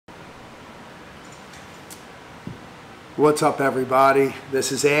What's up, everybody?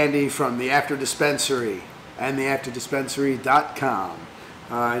 This is Andy from the After Dispensary and theafterdispensary.com.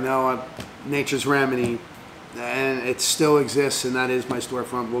 I know Nature's Remedy, and it still exists, and that is my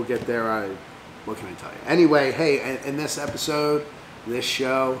storefront. We'll get there. What can I tell you? Anyway, hey, in this episode, this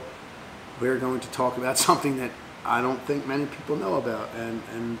show, we're going to talk about something that I don't think many people know about,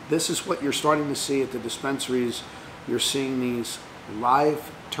 and this is what you're starting to see at the dispensaries. You're seeing these live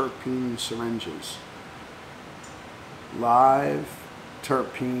terpene syringes. Live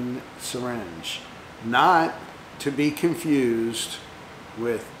terpene syringe, not to be confused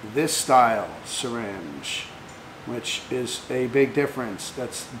with this style syringe, which is a big difference.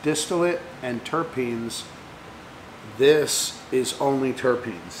 That's distillate and terpenes. This is only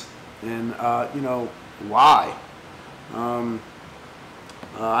terpenes, and you know why?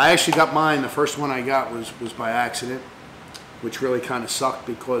 I actually got mine. The first one I got was by accident, which really kind of sucked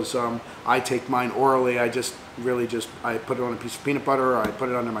because I take mine orally. I put it on a piece of peanut butter, I put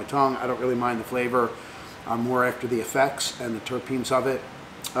it under my tongue. I don't really mind the flavor. I'm more after the effects and the terpenes of it.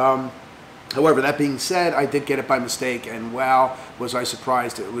 However, that being said, I did get it by mistake, and wow, was I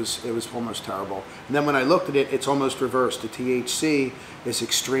surprised. It was almost terrible. And then when I looked at it, it's almost reversed. The THC is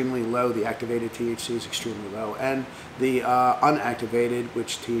extremely low. The activated THC is extremely low, and the unactivated,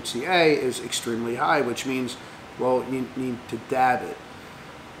 which THCa, is extremely high, which means, well, you need to dab it.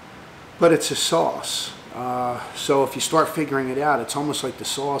 But it's a sauce. So if you start figuring it out, it's almost like the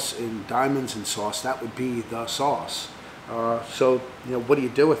sauce in Diamonds and Sauce. That would be the sauce. So, you know, what do you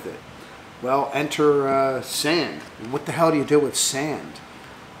do with it? Well, enter sand. And what the hell do you do with sand?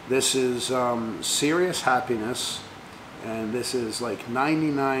 This is Serious Happiness, and this is like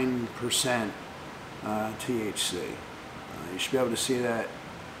 99% THC. You should be able to see that.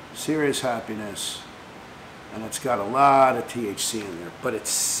 Serious Happiness. And it's got a lot of THC in there, but it's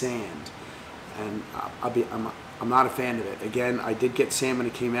sand, and I'm not a fan of it. Again, I did get sand when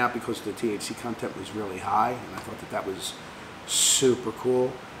it came out because the THC content was really high, and I thought that was super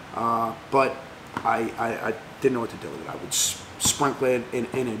cool. But I didn't know what to do with it. I would sprinkle it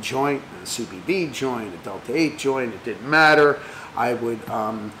in a joint, a CBD joint, a Delta 8 joint. It didn't matter. I would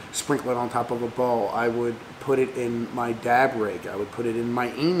sprinkle it on top of a bowl. I would put it in my dab rig. I would put it in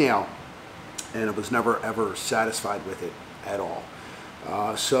my e-nail. And I was never ever satisfied with it at all.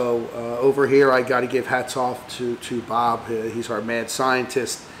 So over here, I got to give hats off to Bob. He's our mad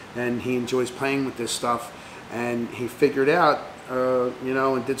scientist, and he enjoys playing with this stuff. And he figured out, you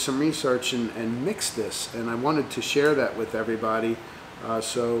know, and did some research and mixed this. And I wanted to share that with everybody.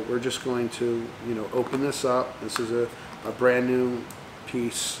 So we're just going to, you know, open this up. This is a brand new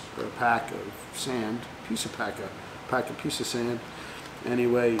piece, or pack of sand, piece of sand.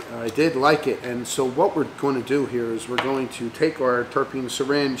 Anyway, I did like it, and so what we're going to do here is we're going to take our terpene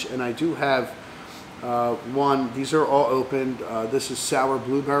syringe, and I do have one. These are all opened. This is sour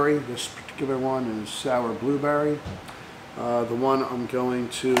blueberry. This particular one is sour blueberry. The one I'm going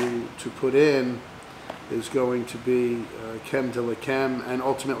to put in is going to be Chem de la Chem, and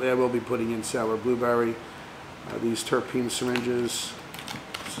ultimately I will be putting in sour blueberry. These terpene syringes,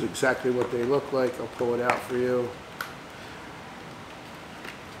 this is exactly what they look like. I'll pull it out for you.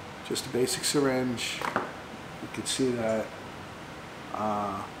 Just a basic syringe. You can see that,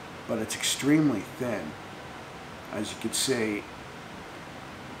 but it's extremely thin, as you can see.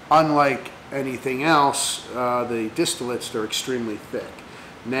 Unlike anything else, the distillates, they're extremely thick.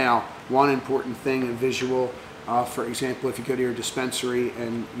 Now, one important thing, a visual, for example, if you go to your dispensary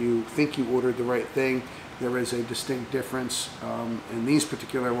and you think you ordered the right thing, there is a distinct difference. In these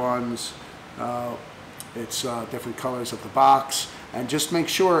particular ones, it's different colors of the box. And just make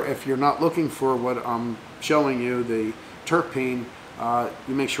sure, if you're not looking for what I'm showing you, the terpene,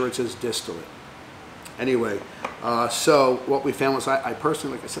 you make sure it says distillate. Anyway, so what we found was, I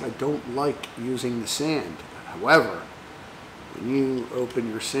personally, like I said, I don't like using the sand. However, when you open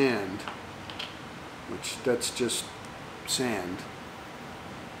your sand, which that's just sand,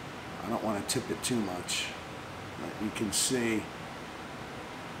 I don't want to tip it too much, but you can see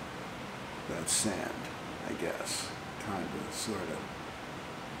that's sand, I guess. Kind of, sort of.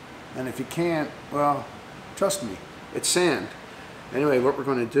 And if you can't, well, trust me, it's sand. Anyway, what we're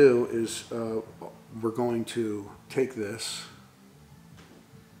going to do is we're going to take this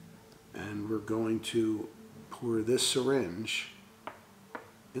and we're going to pour this syringe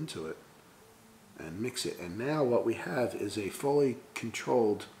into it and mix it. And now what we have is a fully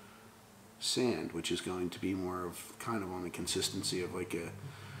controlled sand, which is going to be more of kind of on the consistency of like a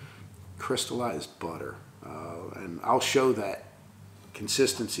crystallized butter. And I'll show that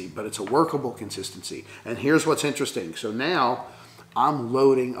consistency, but it's a workable consistency. And here's what's interesting. So now I'm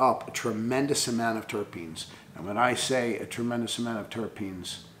loading up a tremendous amount of terpenes. And when I say a tremendous amount of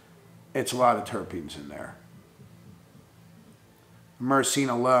terpenes, it's a lot of terpenes in there. Myrcene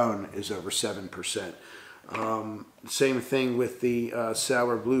alone is over 7%. Same thing with the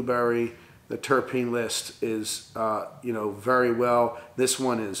sour blueberry. The terpene list is, very well. This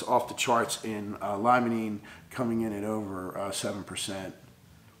one is off the charts in limonene, coming in at over 7%.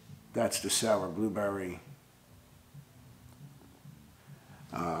 That's the sour blueberry.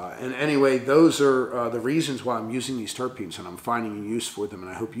 And anyway, those are the reasons why I'm using these terpenes, and I'm finding a use for them,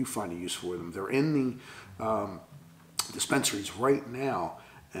 and I hope you find a use for them. They're in the dispensaries right now,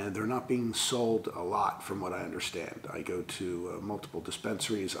 and they're not being sold a lot from what I understand. I go to multiple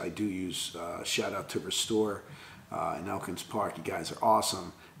dispensaries. I do use, shout out to Restore in Elkins Park. You guys are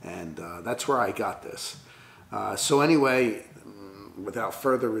awesome, and that's where I got this. So anyway, without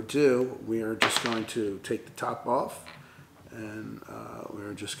further ado, we are just going to take the top off, and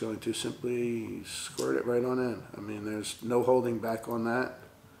we're just going to simply squirt it right on in. I mean, there's no holding back on that.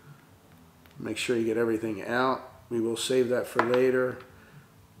 Make sure you get everything out. We will save that for later.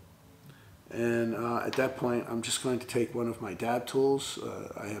 And at that point, I'm just going to take one of my dab tools.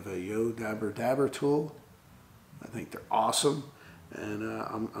 I have a Yo Dabber tool. I think they're awesome. And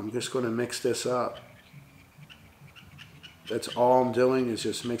I'm just going to mix this up. That's all I'm doing, is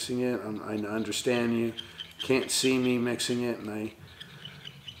just mixing it. I understand you can't see me mixing it, and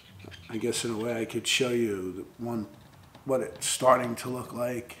I guess in a way I could show you what it's starting to look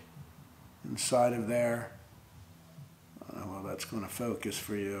like inside of there. Well, that's going to focus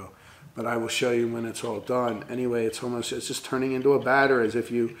for you, but I will show you when it's all done. Anyway, it's just turning into a batter as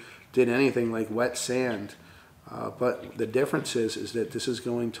if you did anything like wet sand. But the difference is that this is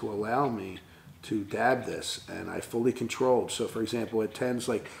going to allow me to dab this, and I fully controlled. So for example, it tends,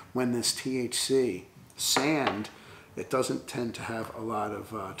 like when this THC sand, it doesn't tend to have a lot of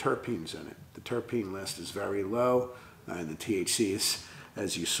terpenes in it. The terpene list is very low, and the THC is,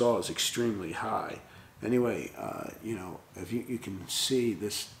 as you saw, is extremely high. Anyway, if you can see,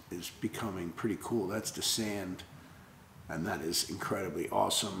 this is becoming pretty cool. That's the sand, and that is incredibly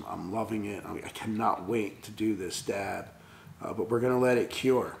awesome. I'm loving it. I cannot wait to do this dab, but we're going to let it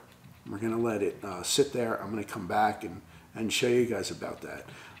cure. We're going to let it sit there. I'm going to come back and show you guys about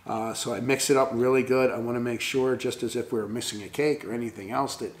that. So I mix it up really good. I want to make sure, just as if we were mixing a cake or anything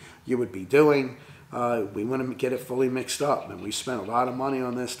else that you would be doing, we want to get it fully mixed up. And we spent a lot of money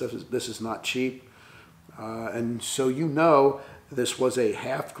on this. This is not cheap. And so this was a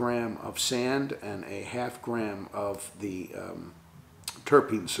 ½ gram of sand and a ½ gram of the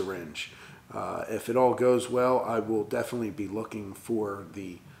terpene syringe. If it all goes well, I will definitely be looking for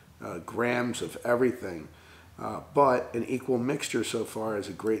the grams of everything. But an equal mixture so far is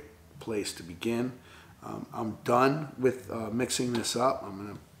a great place to begin. I'm done with mixing this up. I'm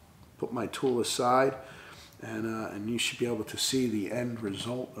going to put my tool aside, and you should be able to see the end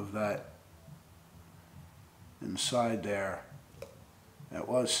result of that. Inside there, that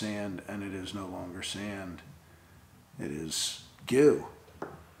was sand, and it is no longer sand. It is goo,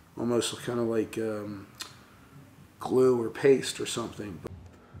 almost kind of like glue or paste or something.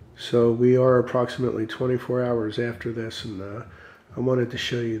 So we are approximately 24 hours after this, and I wanted to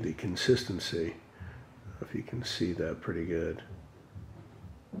show you the consistency, if you can see that pretty good.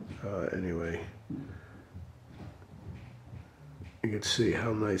 Anyway, you can see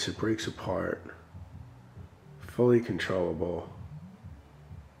how nice it breaks apart. Fully controllable.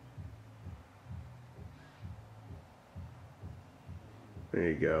 There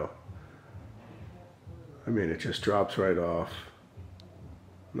you go. I mean, it just drops right off.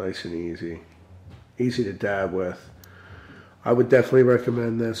 Nice and easy. Easy to dab with. I would definitely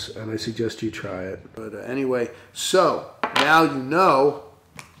recommend this, and I suggest you try it. But anyway, so now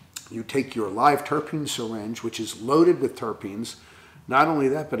you take your live terpene syringe, which is loaded with terpenes. Not only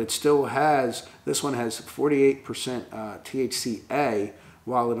that, but it still has, this one has 48% THCa,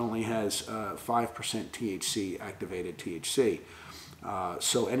 while it only has 5% THC, activated THC.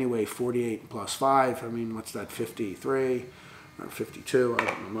 So anyway, 48 plus 5, I mean, what's that, 53 or 52?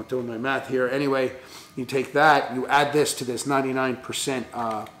 I'm not doing my math here. Anyway, you take that, you add this to this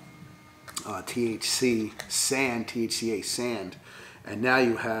 99% THC sand, THCa sand, and now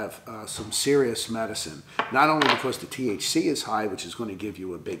you have some serious medicine. Not only because the THC is high, which is going to give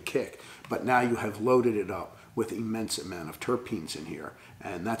you a big kick, but now you have loaded it up with immense amount of terpenes in here,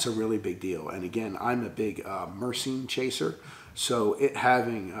 and that's a really big deal. And again, I'm a big myrcene chaser, so it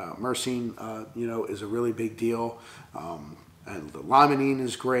having myrcene, is a really big deal. And the limonene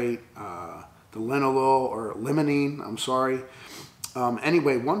is great. The linalool or limonene, I'm sorry.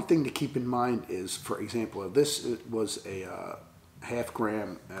 Anyway, one thing to keep in mind is, for example, if this was a half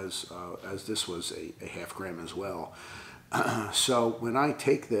gram as this was a half gram as well. So when I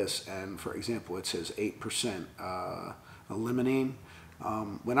take this, and for example, it says 8% limonene,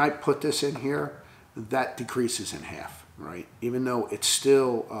 when I put this in here, that decreases in half, right? Even though it's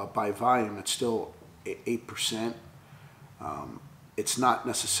still, by volume, it's still 8%. It's not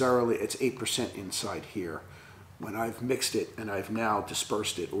necessarily, it's 8% inside here. When I've mixed it and I've now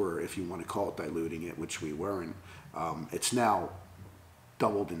dispersed it, or if you want to call it diluting it, which we weren't, it's now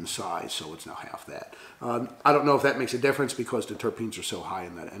doubled in size, so it's now half that. I don't know if that makes a difference because the terpenes are so high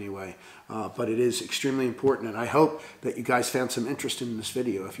in that anyway, but it is extremely important, and I hope that you guys found some interest in this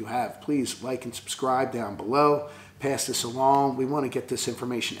video. If you have, please like and subscribe down below. Pass this along. We want to get this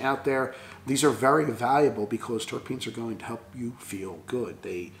information out there. These are very valuable because terpenes are going to help you feel good.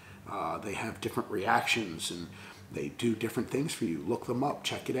 They have different reactions and they do different things for you. Look them up.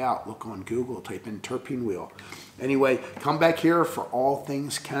 Check it out. Look on Google. Type in terpene wheel. Anyway, come back here for all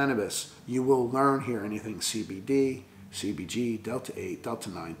things cannabis. You will learn here anything CBD, CBG, Delta 8, Delta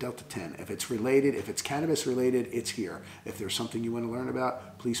 9, Delta 10. If it's related, if it's cannabis related, it's here. If there's something you want to learn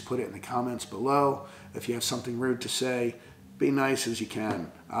about, please put it in the comments below. If you have something rude to say, be nice as you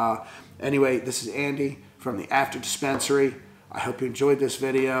can. Anyway, this is Andy from the After Dispensary. I hope you enjoyed this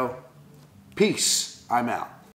video. Peace. I'm out.